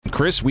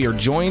Chris. We are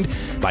joined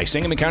by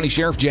Sangamon County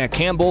Sheriff Jack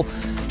Campbell.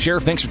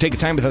 Sheriff, thanks for taking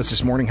time with us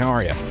this morning. How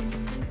are you?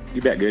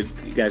 You bet. Good.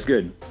 You guys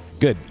good?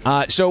 Good.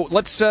 So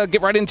let's get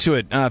right into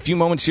it. A few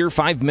moments here,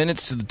 5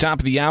 minutes to the top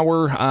of the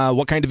hour.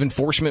 What kind of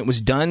enforcement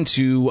was done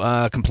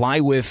to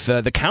comply with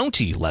the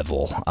county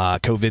level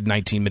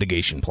COVID-19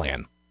 mitigation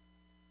plan?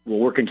 Well,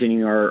 we're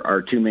continuing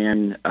our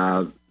two-man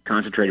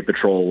concentrated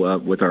patrol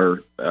with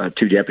our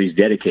two deputies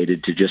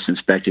dedicated to just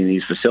inspecting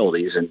these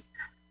facilities. And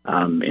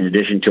in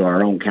addition to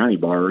our own county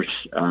bars,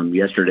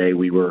 yesterday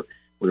we were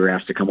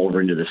asked to come over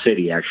into the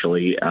city,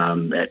 actually,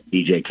 at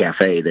DJ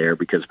Cafe there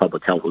because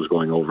public health was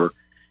going over.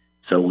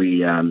 So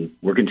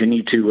we're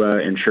continuing to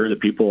ensure that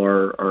people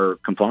are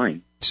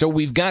complying. So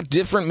we've got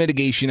different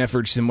mitigation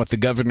efforts than what the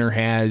governor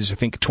has. I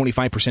think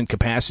 25%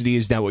 capacity.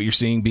 Is that what you're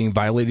seeing being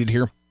violated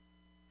here?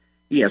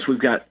 Yes, we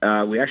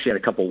actually had a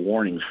couple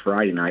warnings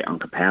Friday night on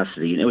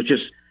capacity, and it was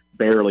just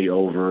barely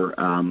over.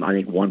 I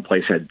think one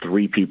place had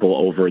 3 people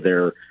over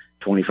their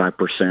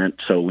 25%.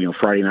 So,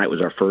 Friday night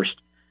was our first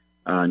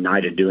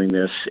night of doing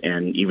this,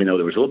 and even though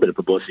there was a little bit of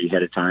publicity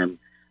ahead of time,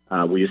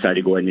 we decided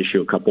to go ahead and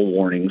issue a couple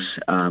warnings.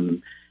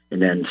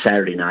 And then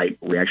Saturday night,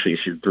 we actually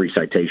issued 3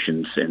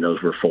 citations, and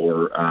those were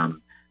for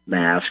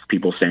masks,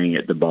 people staying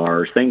at the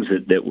bars, things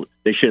that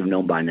they should have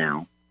known by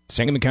now.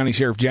 Sangamon County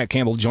Sheriff Jack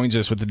Campbell joins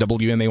us with the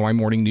WMAY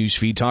Morning News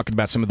Feed, talking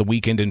about some of the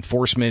weekend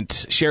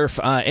enforcement. Sheriff,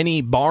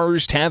 any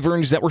bars,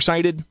 taverns that were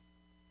cited?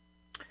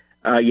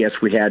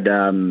 Yes, we had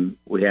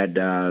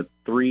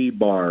 3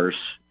 bars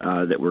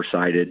that were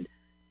cited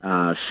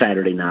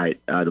Saturday night.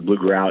 The Blue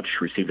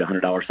Grouch received a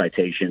 $100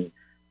 citation.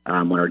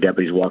 When our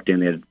deputies walked in,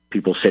 they had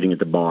people sitting at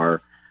the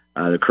bar.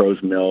 The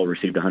Crow's Mill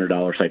received a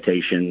 $100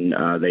 citation.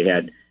 They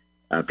had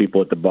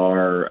people at the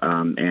bar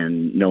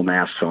and no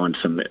masks on.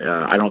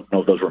 I don't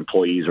know if those were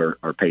employees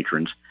or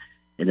patrons.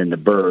 And then the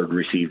Bird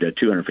received a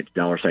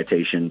 $250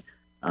 citation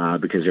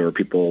because there were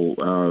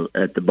people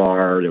at the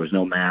bar. There was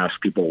no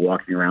mask. People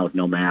walking around with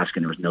no mask,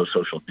 and there was no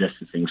social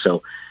distancing.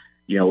 So,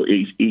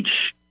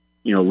 each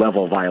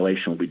level of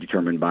violation will be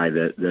determined by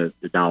the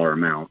dollar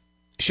amount.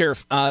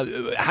 Sheriff,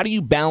 how do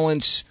you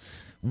balance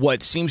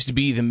what seems to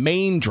be the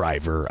main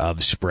driver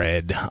of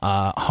spread,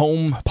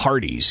 home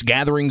parties,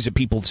 gatherings at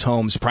people's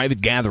homes,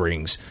 private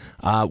gatherings,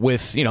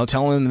 with,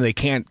 telling them they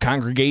can't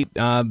congregate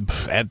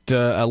at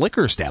a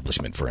liquor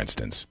establishment, for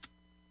instance?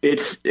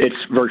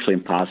 It's virtually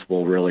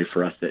impossible, really,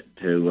 for us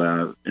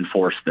to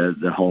enforce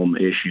the home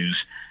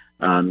issues.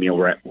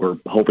 We're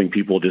hoping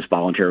people just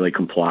voluntarily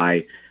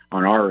comply.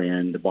 On our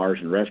end, the bars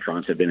and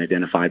restaurants have been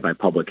identified by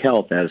public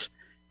health as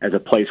a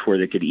place where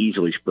they could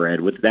easily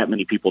spread. With that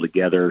many people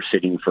together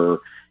sitting for,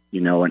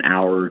 an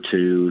hour or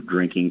two,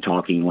 drinking,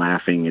 talking,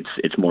 laughing,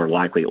 it's more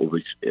likely it will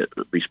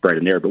be spread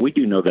in there. But we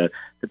do know that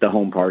the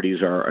home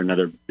parties are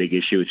another big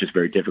issue. It's just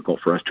very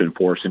difficult for us to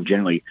enforce, and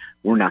generally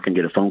we're not going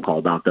to get a phone call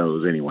about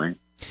those anyway.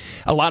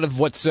 A lot of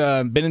what's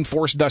been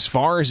enforced thus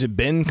far, has it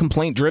been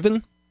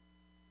complaint-driven?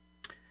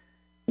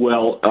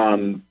 Well,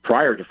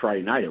 prior to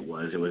Friday night, it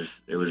was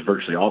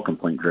virtually all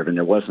complaint-driven.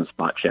 There wasn't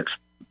spot checks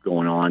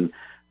going on.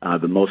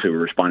 But mostly we're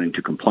responding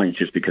to complaints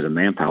just because of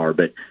manpower.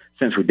 But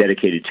since we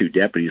dedicated 2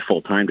 deputies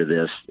full-time to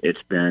this,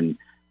 it's been,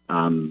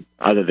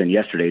 other than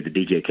yesterday, the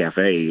DJ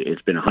Cafe,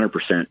 it's been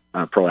 100%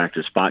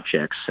 proactive spot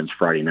checks since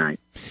Friday night.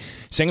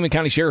 Sangamon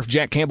County Sheriff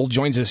Jack Campbell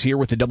joins us here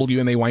with the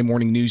WMAY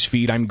Morning News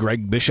Feed. I'm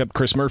Greg Bishop.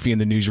 Chris Murphy in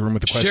the newsroom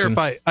with a question.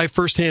 Sheriff, I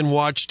firsthand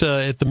watched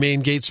at the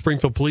main gate,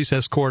 Springfield Police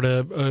escort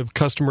a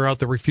customer out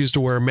that refused to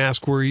wear a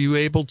mask. Were you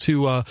able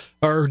to,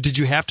 or did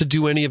you have to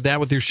do any of that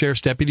with your sheriff's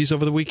deputies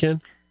over the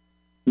weekend?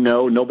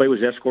 No, nobody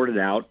was escorted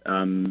out.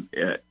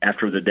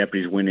 After the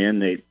deputies went in,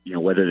 they,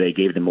 whether they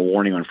gave them a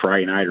warning on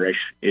Friday night or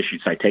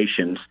issued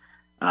citations,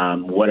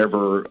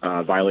 whatever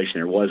violation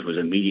there was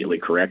immediately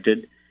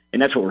corrected.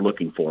 And that's what we're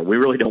looking for. We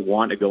really don't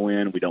want to go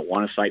in. We don't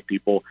want to cite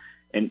people.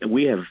 And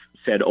we have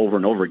said over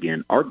and over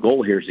again, our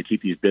goal here is to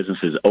keep these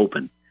businesses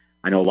open.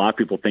 I know a lot of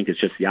people think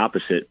it's just the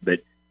opposite,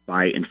 but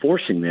by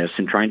enforcing this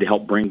and trying to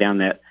help bring down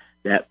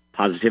that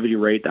positivity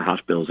rate, the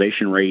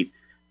hospitalization rate,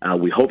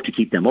 we hope to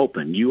keep them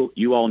open.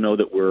 You all know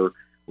that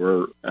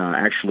we're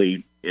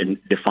actually in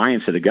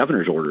defiance of the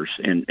governor's orders,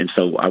 and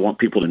so I want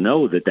people to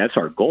know that that's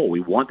our goal.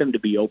 We want them to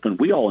be open.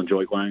 We all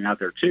enjoy going out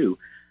there too,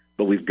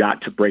 but we've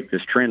got to break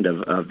this trend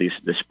of the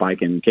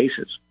spike in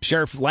cases.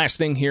 Sheriff, last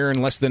thing here in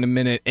less than a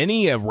minute.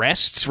 Any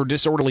arrests for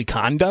disorderly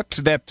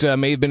conduct that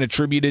may have been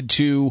attributed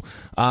to,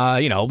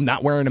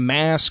 not wearing a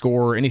mask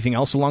or anything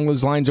else along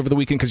those lines over the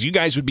weekend? Because you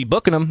guys would be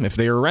booking them if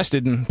they were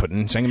arrested and put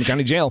in Sangamon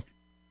County Jail.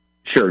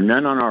 Sure,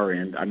 none on our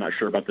end. I'm not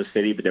sure about the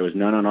city, but there was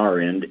none on our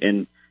end.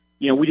 And,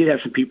 we did have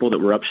some people that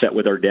were upset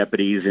with our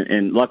deputies,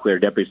 and luckily our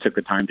deputies took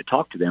the time to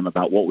talk to them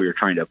about what we were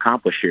trying to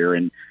accomplish here.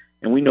 And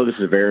we know this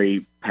is a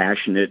very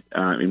passionate,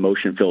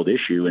 emotion-filled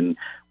issue, and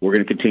we're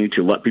going to continue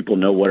to let people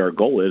know what our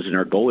goal is, and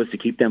our goal is to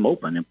keep them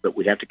open. But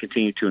we have to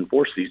continue to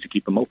enforce these to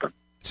keep them open.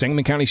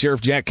 Sangamon County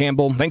Sheriff Jack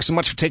Campbell, thanks so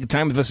much for taking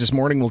time with us this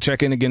morning. We'll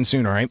check in again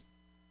soon, all right?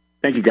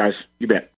 Thank you, guys. You bet.